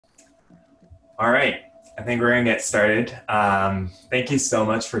All right, I think we're gonna get started. Thank you so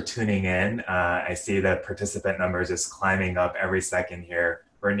much for tuning in. I see the participant numbers just climbing up every second here.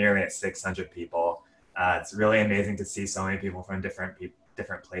 We're nearly at 600 people. It's really amazing to see so many people from different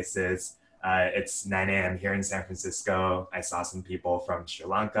places. It's 9 a.m. here in San Francisco. I saw some people from Sri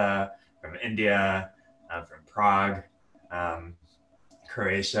Lanka, from India, from Prague, um,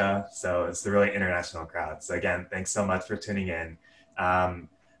 Croatia. So it's a really international crowd. So again, thanks so much for tuning in. Um,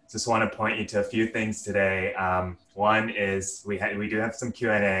 just want to point you to a few things today. One is we do have some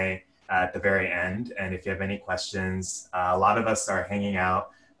Q&A at the very end, and if you have any questions, a lot of us are hanging out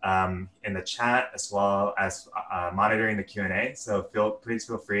in the chat as well as monitoring the Q&A. So please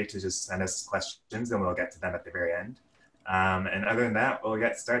feel free to just send us questions, and we'll get to them at the very end. And other than that, we'll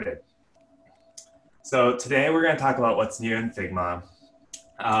get started. So today we're going to talk about what's new in Figma.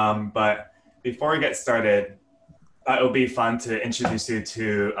 But before we get started, it would be fun to introduce you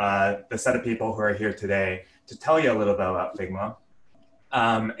to the set of people who are here today to tell you a little bit about Figma.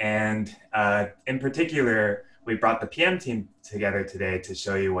 In particular, we brought the PM team together today to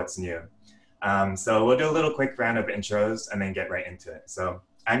show you what's new. So we'll do a little quick round of intros and then get right into it. So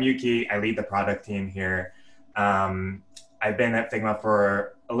I'm Yuki, I lead the product team here. I've been at Figma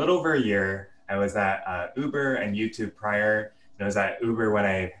for a little over a year. I was at Uber and YouTube prior. I was at Uber when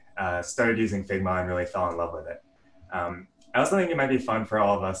I started using Figma and really fell in love with it. I also think it might be fun for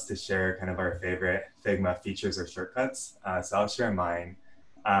all of us to share kind of our favorite Figma features or shortcuts. So I'll share mine.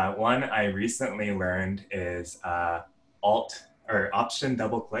 One I recently learned is Alt or Option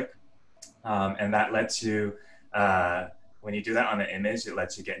double click. And that lets you, when you do that on an image, it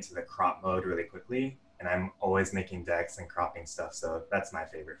lets you get into the crop mode really quickly. And I'm always making decks and cropping stuff. So that's my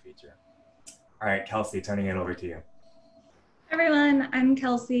favorite feature. All right, Kelsey, turning it over to you. Everyone, I'm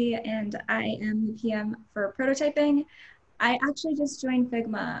Kelsey and I am the PM for prototyping. I actually just joined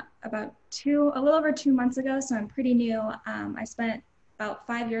Figma about a little over 2 months ago, so I'm pretty new. I spent about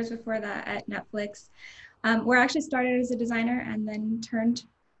 5 years before that at Netflix, where I actually started as a designer and then turned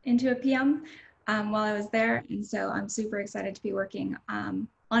into a PM while I was there. And so I'm super excited to be working on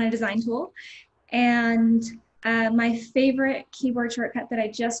a design tool. And my favorite keyboard shortcut that I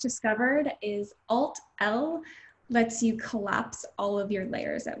just discovered is Alt-L. Lets you collapse all of your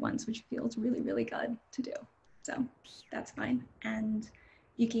layers at once, which feels really, really good to do. So that's fine. And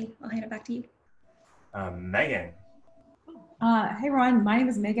Yuki, I'll hand it back to you. Megan. Hey Ron, my name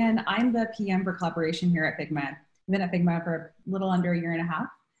is Megan. I'm the PM for collaboration here at Figma. I've been at Figma for a little under a year and a half.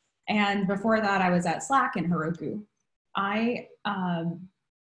 And before that, I was at Slack and Heroku.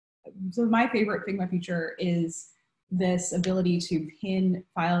 So my favorite Figma feature is this ability to pin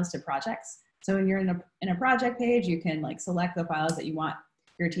files to projects. So when you're in a project page, you can like select the files that you want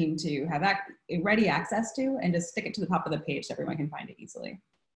your team to have ready access to and just stick it to the top of the page so everyone can find it easily.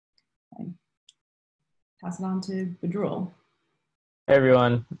 Okay. Pass it on to Bedrul. Hey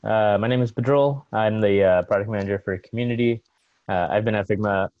everyone, my name is Bedrul. I'm the product manager for community. I've been at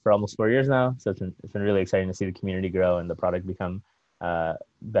Figma for almost 4 years now, so it's been really exciting to see the community grow and the product become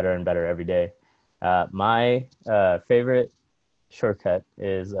better and better every day. My favorite shortcut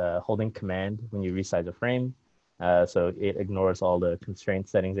is holding command when you resize a frame. So it ignores all the constraint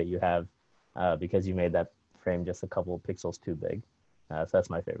settings that you have because you made that frame just a couple of pixels too big. So that's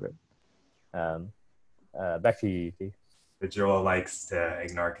my favorite. Back to you, Yuki. Joel likes to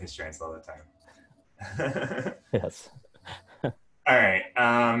ignore constraints all the time. Yes. All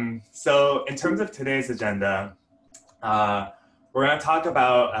right. So in terms of today's agenda, we're going to talk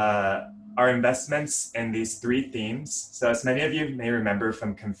about our investments in these 3 themes. So as many of you may remember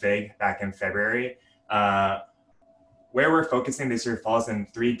from Config back in February, where we're focusing this year falls in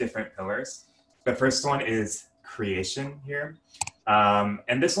 3 different pillars. The first one is creation here.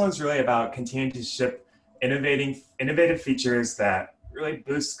 And this one's really about continuing to ship innovative features that really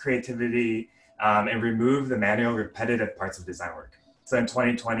boost creativity and remove the manual repetitive parts of design work. So in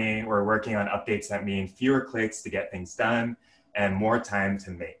 2020, we're working on updates that mean fewer clicks to get things done and more time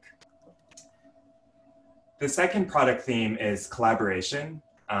to make. The second product theme is collaboration.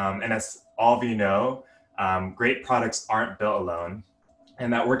 And as all of you know, great products aren't built alone.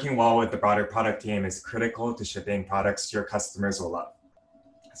 And that working well with the broader product team is critical to shipping products your customers will love.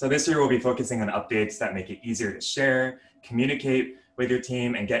 So this year we'll be focusing on updates that make it easier to share, communicate with your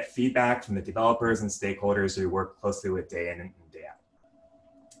team, and get feedback from the developers and stakeholders you work closely with day in and day out.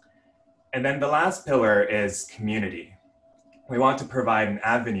 And then the last pillar is community. We want to provide an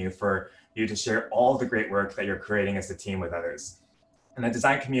avenue for you to share all the great work that you're creating as a team with others. And the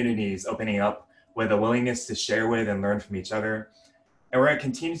design community is opening up with a willingness to share with and learn from each other. And we're going to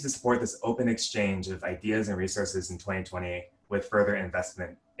continue to support this open exchange of ideas and resources in 2020 with further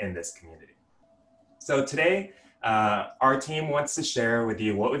investment in this community. So today, our team wants to share with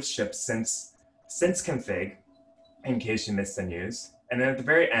you what we've shipped since config, in case you missed the news. And then at the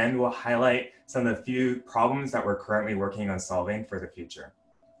very end, we'll highlight some of the few problems that we're currently working on solving for the future.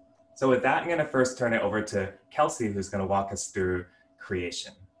 So with that, I'm going to first turn it over to Kelsey, who's going to walk us through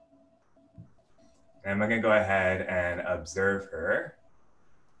creation. And I'm going to go ahead and observe her.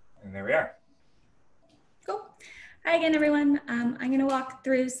 And there we are. Cool. Hi again, everyone. I'm going to walk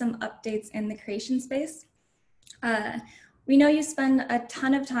through some updates in the creation space. We know you spend a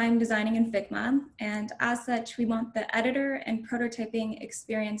ton of time designing in Figma, and as such, we want the editor and prototyping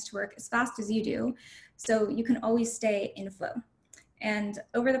experience to work as fast as you do, so you can always stay in flow. And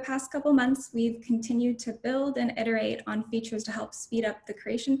over the past couple months, we've continued to build and iterate on features to help speed up the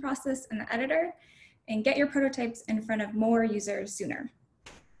creation process in the editor and get your prototypes in front of more users sooner.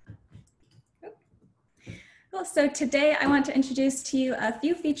 Cool. So today I want to introduce to you a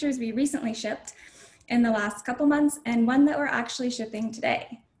few features we recently shipped in the last couple months and one that we're actually shipping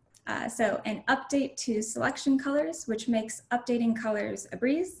today. So an update to selection colors, which makes updating colors a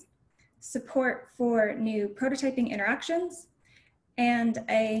breeze, support for new prototyping interactions, and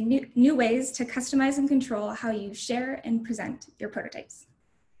new ways to customize and control how you share and present your prototypes.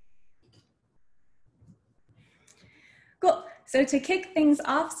 Cool. So to kick things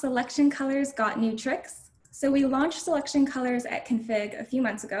off, selection colors got new tricks. So we launched selection colors at Config a few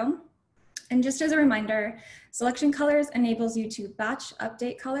months ago. And just as a reminder, selection colors enables you to batch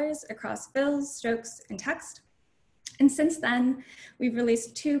update colors across fills, strokes, and text. And since then, we've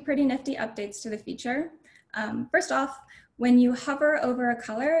released two pretty nifty updates to the feature. First off, when you hover over a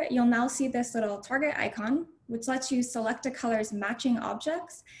color, you'll now see this little target icon, which lets you select a color's matching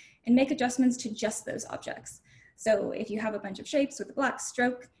objects and make adjustments to just those objects. So if you have a bunch of shapes with a black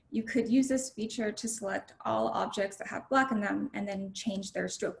stroke, you could use this feature to select all objects that have black in them and then change their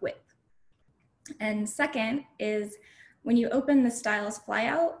stroke width. And second is when you open the styles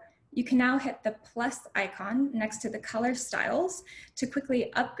flyout, you can now hit the plus icon next to the color styles to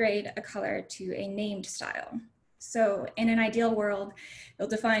quickly upgrade a color to a named style. So in an ideal world, you'll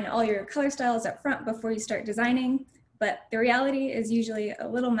define all your color styles up front before you start designing, but the reality is usually a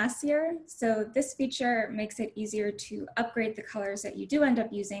little messier. So this feature makes it easier to upgrade the colors that you do end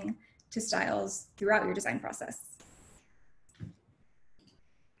up using to styles throughout your design process.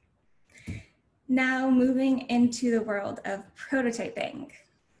 Now moving into the world of prototyping.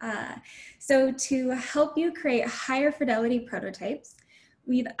 So to help you create higher fidelity prototypes,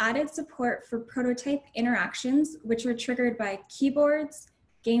 we've added support for prototype interactions, which are triggered by keyboards,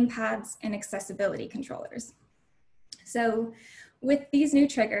 gamepads, and accessibility controllers. So with these new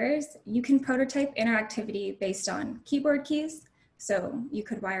triggers, you can prototype interactivity based on keyboard keys. So you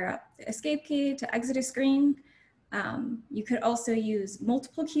could wire up the escape key to exit a screen. You could also use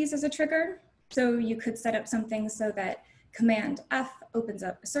multiple keys as a trigger. So you could set up something so that Command F opens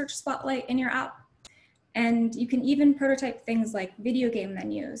up a search spotlight in your app. And you can even prototype things like video game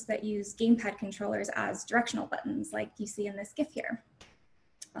menus that use gamepad controllers as directional buttons like you see in this GIF here.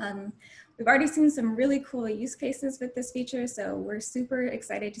 We've already seen some really cool use cases with this feature, so we're super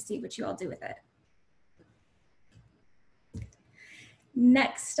excited to see what you all do with it.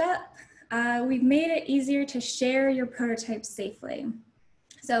 Next up, we've made it easier to share your prototypes safely.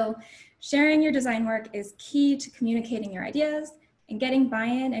 So sharing your design work is key to communicating your ideas and getting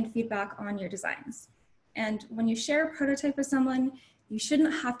buy-in and feedback on your designs. And when you share a prototype with someone, you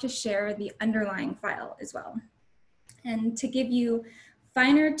shouldn't have to share the underlying file as well. And to give you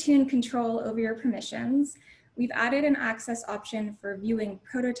finer tuned control over your permissions, we've added an access option for viewing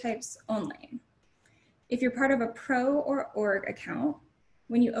prototypes only. If you're part of a pro or org account,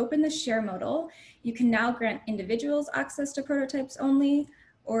 when you open the share modal, you can now grant individuals access to prototypes only,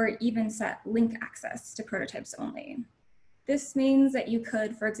 or even set link access to prototypes only. This means that you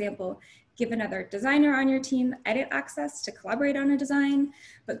could, for example, give another designer on your team edit access to collaborate on a design,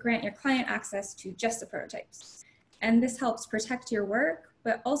 but grant your client access to just the prototypes. And this helps protect your work,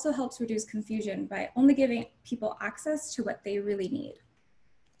 but also helps reduce confusion by only giving people access to what they really need.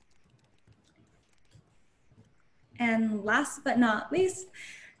 And last but not least,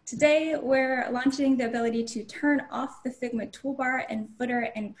 today we're launching the ability to turn off the Figma toolbar in footer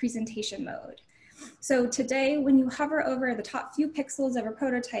and presentation mode. So today, when you hover over the top few pixels of a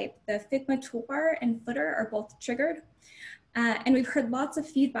prototype, the Figma toolbar and footer are both triggered. And we've heard lots of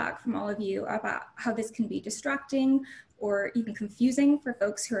feedback from all of you about how this can be distracting or even confusing for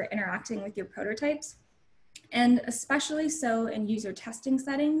folks who are interacting with your prototypes. And especially so in user testing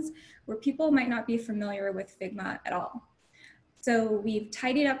settings where people might not be familiar with Figma at all. So we've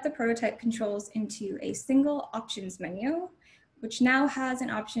tidied up the prototype controls into a single options menu which now has an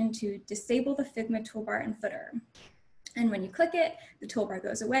option to disable the Figma toolbar and footer. And when you click it, the toolbar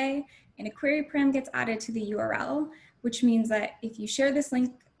goes away and a query param gets added to the URL, which means that if you share this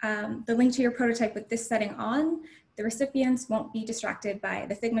link, the link to your prototype with this setting on, the recipients won't be distracted by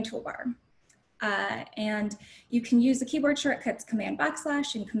the Figma toolbar. And you can use the keyboard shortcuts Command /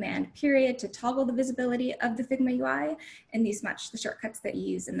 and Command period to toggle the visibility of the Figma UI, and these match the shortcuts that you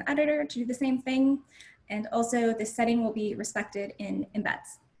use in the editor to do the same thing. And also this setting will be respected in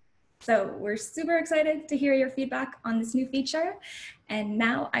embeds. So we're super excited to hear your feedback on this new feature. And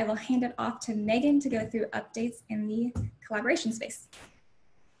now I will hand it off to Megan to go through updates in the collaboration space.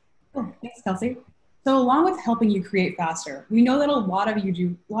 Cool. Thanks, Kelsey. So along with helping you create faster, we know that a lot of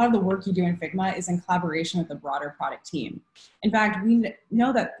the work you do in Figma is in collaboration with the broader product team. In fact, we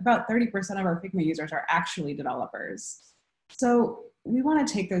know that about 30% of our Figma users are actually developers. So we want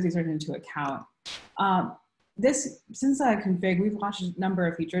to take those users into account. Since Config, we've launched a number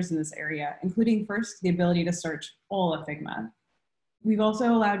of features in this area, including first, the ability to search all of Figma. We've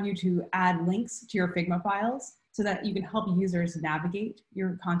also allowed you to add links to your Figma files so that you can help users navigate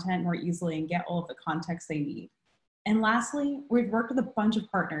your content more easily and get all of the context they need. And lastly, we've worked with a bunch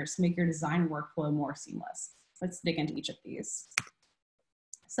of partners to make your design workflow more seamless. Let's dig into each of these.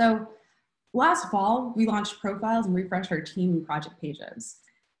 So last fall, we launched profiles and refreshed our team and project pages.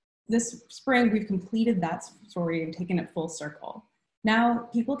 This spring, we've completed that story and taken it full circle. Now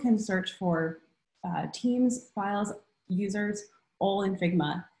people can search for teams, files, users, all in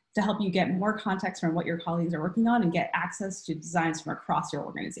Figma to help you get more context from what your colleagues are working on and get access to designs from across your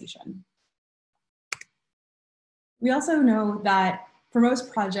organization. We also know that for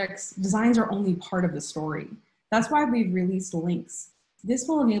most projects, designs are only part of the story. That's why we've released links. This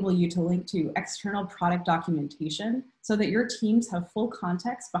will enable you to link to external product documentation so that your teams have full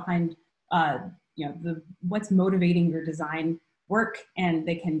context behind what's motivating your design work, and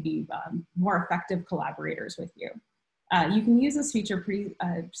they can be more effective collaborators with you. You can use this feature pretty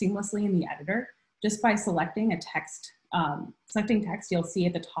seamlessly in the editor just by selecting text. You'll see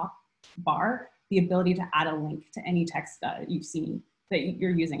at the top bar the ability to add a link to any text that you've seen that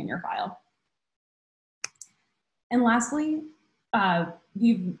you're using in your file. And lastly,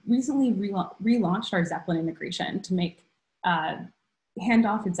 we've recently relaunched our Zeppelin integration to make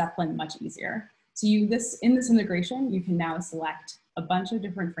handoff with Zeppelin much easier. So in this integration, you can now select a bunch of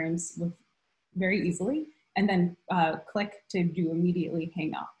different frames very easily, and then click to immediately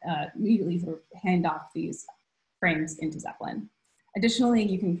sort of hand off these frames into Zeppelin. Additionally,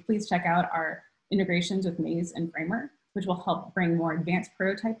 you can please check out our integrations with Maze and Framer, which will help bring more advanced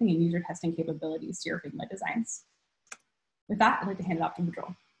prototyping and user testing capabilities to your Figma designs. With that, I'd like to hand it off to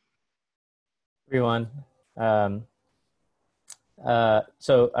Bedrol. Everyone.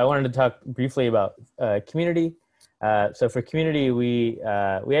 So I wanted to talk briefly about community. So for community, we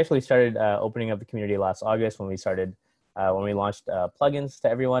actually started opening up the community last August when we launched plugins to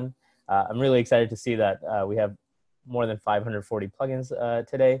everyone. I'm really excited to see that we have more than 540 plugins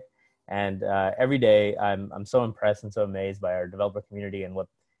today. And every day I'm so impressed and so amazed by our developer community and what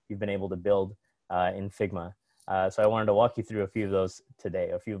you've been able to build in Figma. So I wanted to walk you through a few of those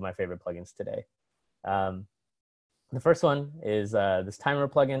today, a few of my favorite plugins today. The first one is this timer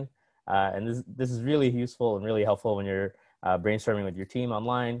plugin. And this is really useful and really helpful when you're brainstorming with your team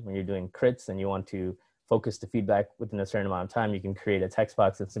online, when you're doing crits and you want to focus the feedback within a certain amount of time. You can create a text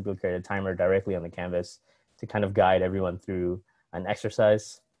box and simply create a timer directly on the canvas to kind of guide everyone through an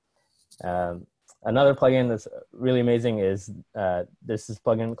exercise. Another plugin that's really amazing is this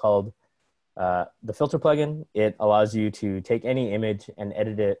plugin called the filter plugin. It allows you to take any image and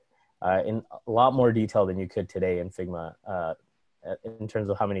edit it in a lot more detail than you could today in Figma in terms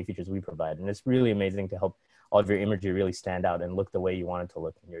of how many features we provide. And it's really amazing to help all of your imagery really stand out and look the way you want it to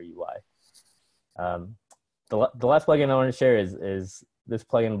look in your UI. The last plugin I want to share is this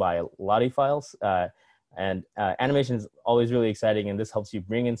plugin by Lottie Files. Animation is always really exciting, and this helps you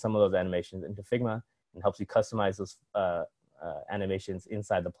bring in some of those animations into Figma and helps you customize those animations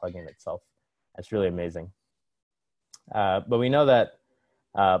inside the plugin itself. That's really amazing. But we know that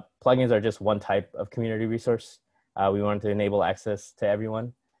plugins are just one type of community resource. We wanted to enable access to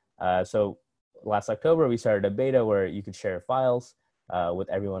everyone. So last October, we started a beta where you could share files with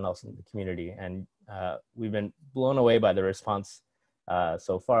everyone else in the community. And we've been blown away by the response.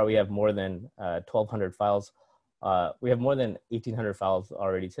 So far, we have more than 1,200 files. We have more than 1,800 files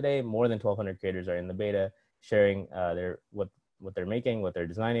already today. More than 1,200 creators are in the beta, sharing what they're making, what they're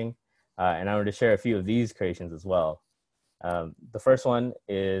designing. And I wanted to share a few of these creations as well. The first one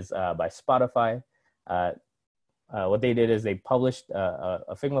is by Spotify. What they did is they published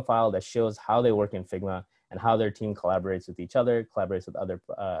a Figma file that shows how they work in Figma and how their team collaborates with each other, collaborates with other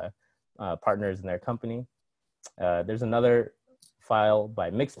partners in their company. There's another file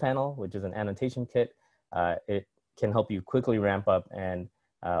by Mixpanel, which is an annotation kit. It can help you quickly ramp up and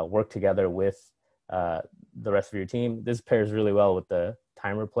work together with the rest of your team. This pairs really well with the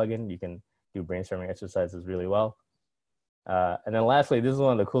timer plugin. You can do brainstorming exercises really well. And then lastly, this is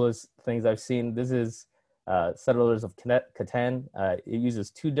one of the coolest things I've seen. This is Settlers of Catan. It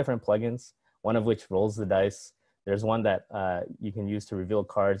uses 2 different plugins, one of which rolls the dice. There's one that you can use to reveal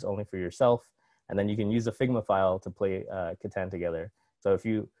cards only for yourself. And then you can use a Figma file to play Catan together. So if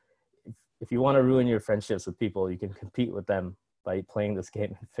you want to ruin your friendships with people, you can compete with them by playing this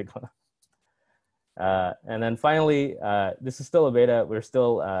game in Figma. And then finally, this is still a beta. We're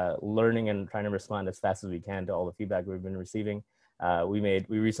still learning and trying to respond as fast as we can to all the feedback we've been receiving. We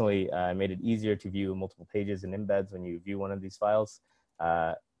recently made it easier to view multiple pages and embeds when you view one of these files.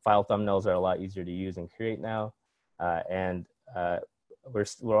 File thumbnails are a lot easier to use and create now. And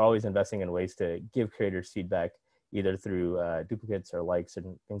we're always investing in ways to give creators feedback, either through duplicates or likes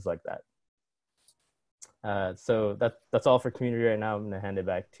and things like that. So that's all for community right now. I'm going to hand it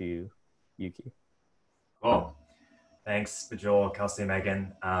back to Yuhki. Cool. Thanks, Bajol, Kelsey,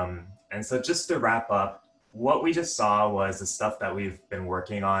 Megan. And so just to wrap up, what we just saw was the stuff that we've been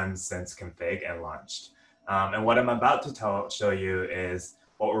working on since Config and launched. And what I'm about to show you is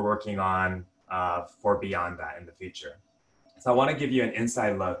what we're working on for beyond that in the future. So I want to give you an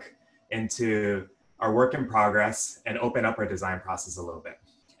inside look into our work in progress and open up our design process a little bit.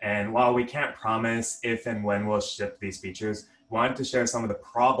 And while we can't promise if and when we'll ship these features, we wanted to share some of the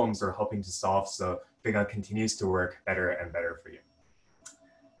problems we're hoping to solve so Figma continues to work better and better for you.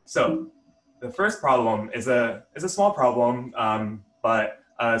 So the first problem is a small problem, but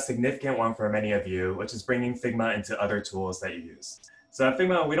a significant one for many of you, which is bringing Figma into other tools that you use. So at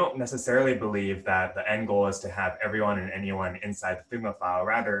Figma, we don't necessarily believe that the end goal is to have everyone and anyone inside the Figma file.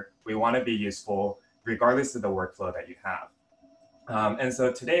 Rather, we want to be useful regardless of the workflow that you have. And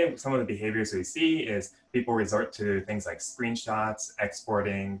so today, some of the behaviors we see is people resort to things like screenshots,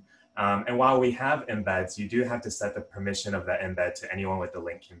 exporting. And while we have embeds, you do have to set the permission of that embed to anyone with the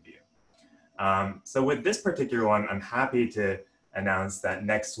link can view. So with this particular one, I'm happy to announce that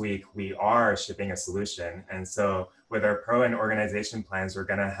next week we are shipping a solution. And so with our pro and organization plans, we're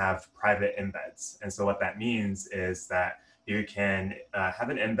going to have private embeds. And so what that means is that you can have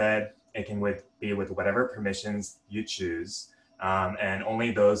an embed. It can be with whatever permissions you choose. And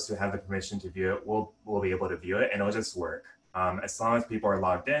only those who have the permission to view it will be able to view it, and it'll just work. As long as people are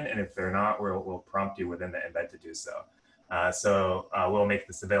logged in, and if they're not, we'll prompt you within the embed to do so. We'll make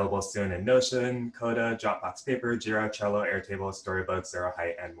this available soon in Notion, Coda, Dropbox Paper, Jira, Trello, Airtable, Storybook, Zero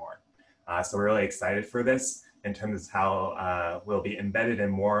Height, and more. So we're really excited for this in terms of how we'll be embedded in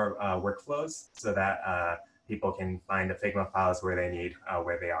more workflows so that people can find the Figma files where they need,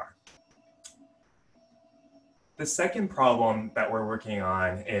 where they are. The second problem that we're working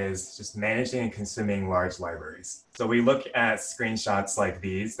on is just managing and consuming large libraries. So we look at screenshots like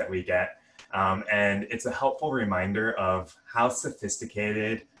these that we get, and it's a helpful reminder of how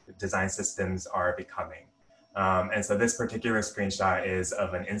sophisticated design systems are becoming. And so this particular screenshot is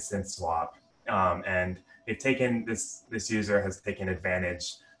of an instance swap, and they've taken this user has taken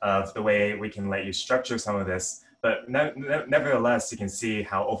advantage of the way we can let you structure some of this, but nevertheless, you can see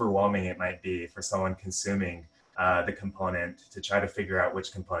how overwhelming it might be for someone consuming the component to try to figure out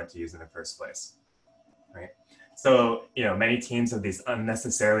which component to use in the first place, right? So, many teams have these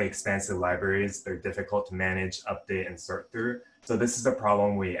unnecessarily expansive libraries. They're difficult to manage, update, and sort through. So this is a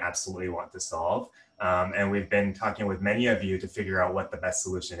problem we absolutely want to solve. And we've been talking with many of you to figure out what the best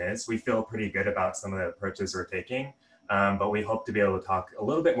solution is. We feel pretty good about some of the approaches we're taking, but we hope to be able to talk a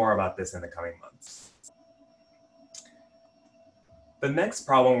little bit more about this in the coming months. The next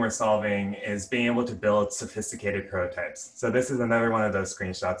problem we're solving is being able to build sophisticated prototypes. So this is another one of those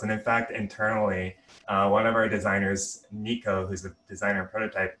screenshots. And in fact, internally, one of our designers, Nico, who's a designer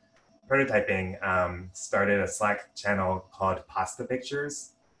in prototyping, started a Slack channel called Pasta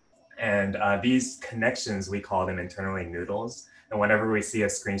Pictures. And these connections, we call them internally noodles. And whenever we see a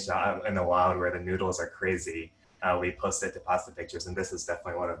screenshot in the wild where the noodles are crazy, we post it to Pasta Pictures, and this is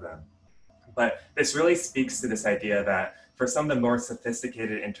definitely one of them. But this really speaks to this idea that for some of the more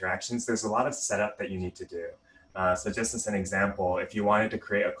sophisticated interactions, there's a lot of setup that you need to do. So just as an example, if you wanted to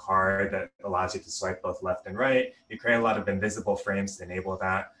create a card that allows you to swipe both left and right, you create a lot of invisible frames to enable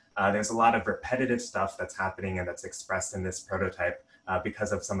that. There's a lot of repetitive stuff that's happening and that's expressed in this prototype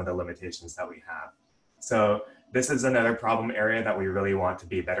because of some of the limitations that we have. So this is another problem area that we really want to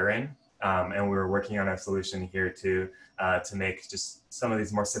be better in. And we're working on a solution here to make just some of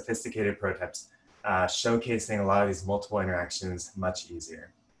these more sophisticated prototypes showcasing a lot of these multiple interactions much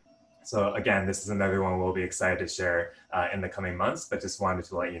easier. So again, this is another one we'll be excited to share in the coming months, but just wanted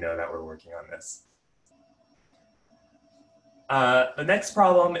to let you know that we're working on this. The next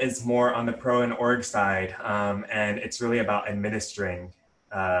problem is more on the pro and org side, and it's really about administering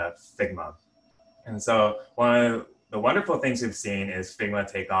Figma. And so one of the wonderful things we've seen is Figma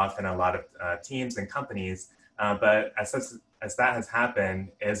take off in a lot of teams and companies, but as that has happened,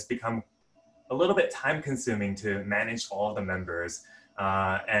 it's become a little bit time consuming to manage all the members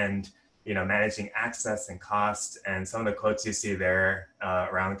and managing access and cost. And some of the quotes you see there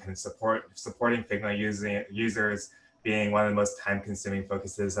around kind of supporting Figma users being one of the most time-consuming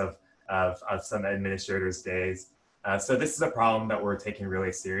focuses of some administrators' days. So this is a problem that we're taking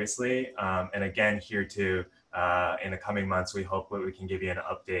really seriously. And again, here too, in the coming months, we hope that we can give you an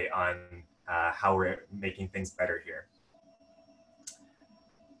update on how we're making things better here.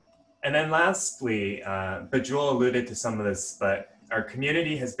 And then lastly, Bajul alluded to some of this, but our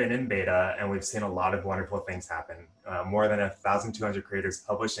community has been in beta and we've seen a lot of wonderful things happen. More than 1,200 creators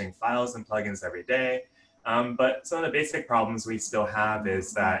publishing files and plugins every day. But some of the basic problems we still have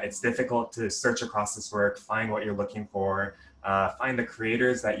is that it's difficult to search across this work, find what you're looking for, find the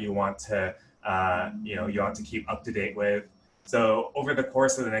creators that you want to, keep up to date with. So over the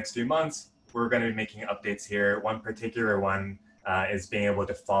course of the next few months, we're going to be making updates here. One particular one is being able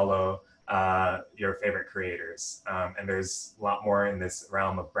to follow your favorite creators. And there's a lot more in this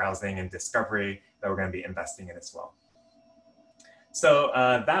realm of browsing and discovery that we're going to be investing in as well. So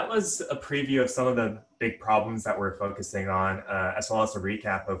that was a preview of some of the big problems that we're focusing on, as well as a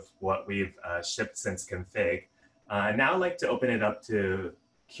recap of what we've shipped since config. Now I'd like to open it up to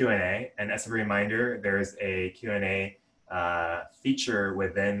Q&A. And as a reminder, there's a Q&A feature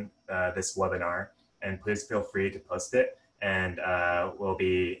within this webinar. And please feel free to post it. And we'll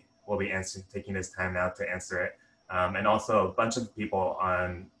be taking this time now to answer it. And also a bunch of people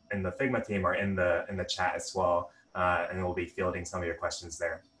in the Figma team are in the chat as well. And we'll be fielding some of your questions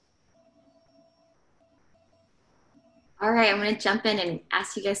there. All right, I'm going to jump in and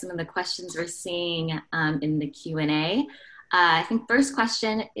ask you guys some of the questions we're seeing in the Q&A. I think first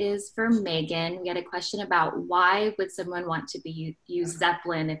question is for Megan. We had a question about why would someone want to use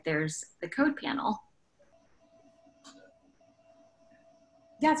Zeppelin if there's the code panel?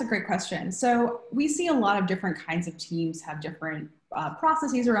 Yeah, it's a great question. So we see a lot of different kinds of teams have different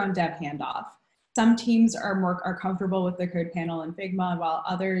processes around dev handoff. Some teams are comfortable with the code panel in Figma, while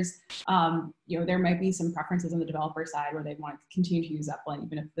others, there might be some preferences on the developer side where they want to continue to use Zeppelin,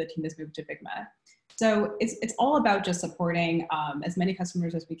 even if the team has moved to Figma. So it's all about just supporting as many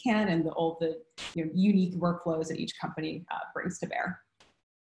customers as we can and all the unique workflows that each company brings to bear.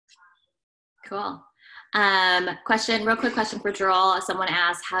 Cool. Real quick question for Joel. Someone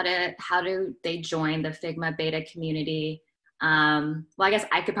asked, how do they join the Figma beta community? Well, I guess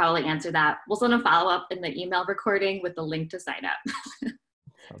I could probably answer that. We'll send a follow-up in the email recording with the link to sign up.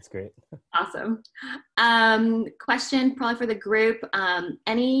 Sounds great. Awesome. Question probably for the group.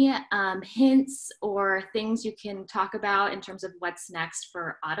 Any hints or things you can talk about in terms of what's next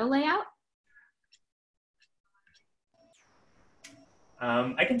for auto layout?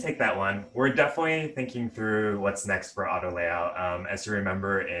 I can take that one. We're definitely thinking through what's next for auto layout. As you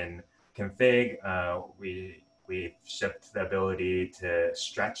remember in config, we shipped the ability to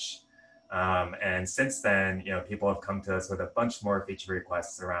stretch. And since then, people have come to us with a bunch more feature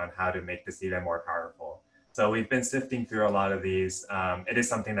requests around how to make this even more powerful. So we've been sifting through a lot of these. It is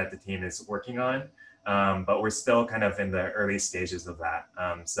something that the team is working on, but we're still kind of in the early stages of that.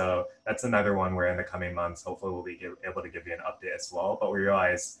 So that's another one where in the coming months, hopefully we'll be able to give you an update as well. But we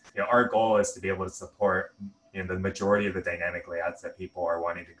realize, our goal is to be able to support the majority of the dynamic layouts that people are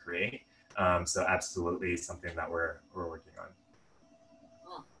wanting to create. So absolutely something that we're working on.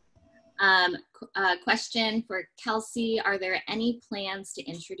 Cool. Question for Kelsey. Are there any plans to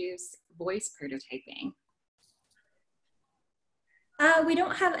introduce voice prototyping? We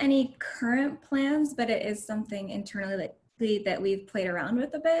don't have any current plans, but it is something internally that we've played around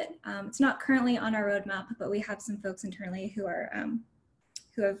with a bit. It's not currently on our roadmap, but we have some folks internally who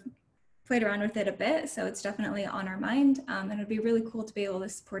have played around with it a bit. So it's definitely on our mind, and it'd be really cool to be able to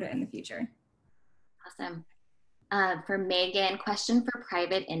support it in the future. Awesome. For Megan, question for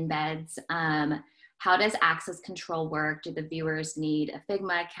private embeds. How does access control work? Do the viewers need a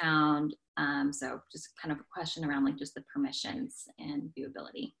Figma account? So just kind of a question around like just the permissions and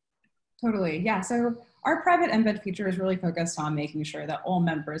viewability. Totally, yeah. So our private embed feature is really focused on making sure that all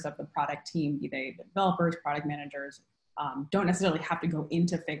members of the product team, be they the developers, product managers, don't necessarily have to go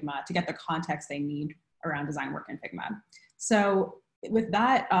into Figma to get the context they need around design work in Figma. So with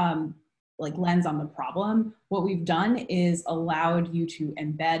that, like lens on the problem. What we've done is allowed you to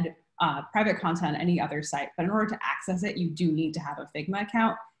embed private content on any other site, but in order to access it, you do need to have a Figma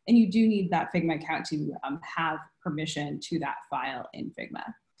account, and you do need that Figma account to have permission to that file in Figma.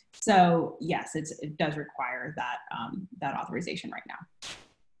 So yes, it does require that, that authorization right now.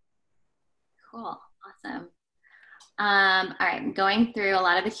 Cool, awesome. All right, I'm going through a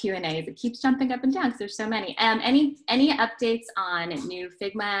lot of the Q&As. It keeps jumping up and down because there's so many. Any updates on new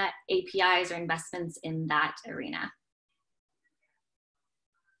Figma APIs or investments in that arena?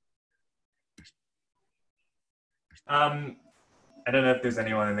 I don't know if there's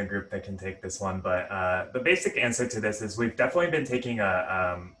anyone in the group that can take this one, but the basic answer to this is we've definitely been taking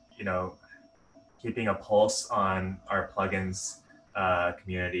a, keeping a pulse on our plugins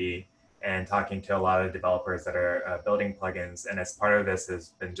community and talking to a lot of developers that are building plugins. And as part of this has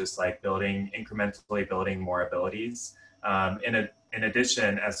been just like incrementally building more abilities. In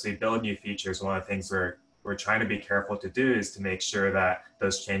addition, as we build new features, one of the things we're trying to be careful to do is to make sure that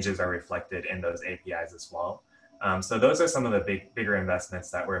those changes are reflected in those APIs as well. So those are some of the bigger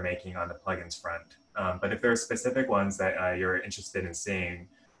investments that we're making on the plugins front. But if there are specific ones that you're interested in seeing,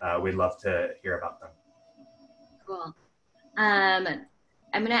 we'd love to hear about them. Cool.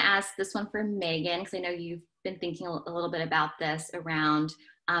 I'm going to ask this one for Megan, because I know you've been thinking a little bit about this around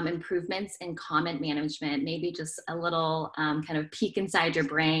improvements in comment management, maybe just a little kind of peek inside your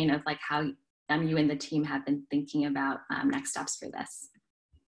brain of like how you and the team have been thinking about next steps for this.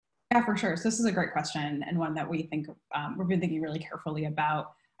 Yeah, for sure. So this is a great question, and one that we think we've been thinking really carefully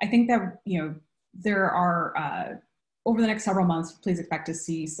about. I think that, you know, there are over the next several months, please expect to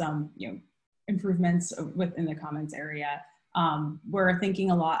see some, you know, improvements within the comments area. We're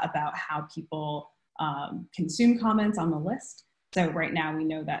thinking a lot about how people consume comments on the list. So right now we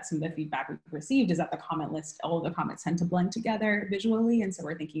know that some of the feedback we've received is that the comment list, all of the comments tend to blend together visually. And so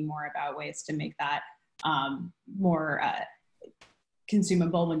we're thinking more about ways to make that more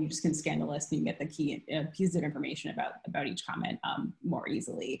consumable when you just can scan the list and you get the key pieces of information about each comment more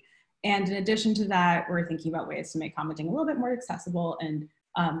easily. And in addition to that, we're thinking about ways to make commenting a little bit more accessible and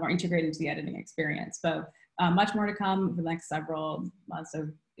more integrated into the editing experience. But much more to come for the next several months. So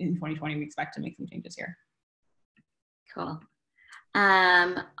in 2020, we expect to make some changes here. Cool.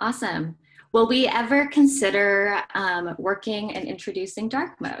 Awesome. Will we ever consider working and introducing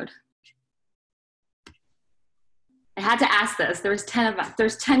dark mode? I had to ask this. There was 10 of us.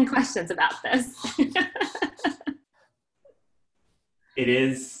 There's 10 questions about this. It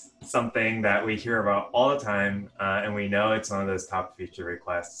is something that we hear about all the time, and we know it's one of those top feature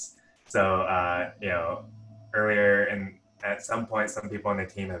requests. So, you know, earlier and at some point, some people on the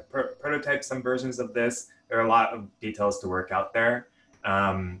team have prototyped some versions of this. There are a lot of details to work out there.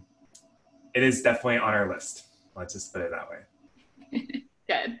 It is definitely on our list. Let's just put it that way.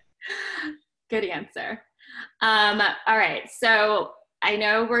 Good. Good answer. All right. So I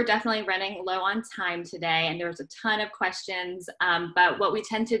know we're definitely running low on time today, and there's a ton of questions, but what we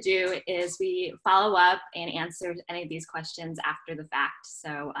tend to do is we follow up and answer any of these questions after the fact.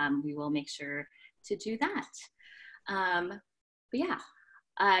 So we will make sure to do that. But yeah,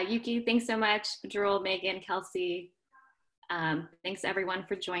 Yuhki, thanks so much. Bedrul, Megan, Kelsey, thanks everyone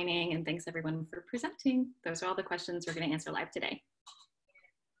for joining, and thanks everyone for presenting. Those are all the questions we're going to answer live today.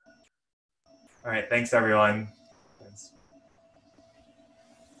 All right, thanks everyone.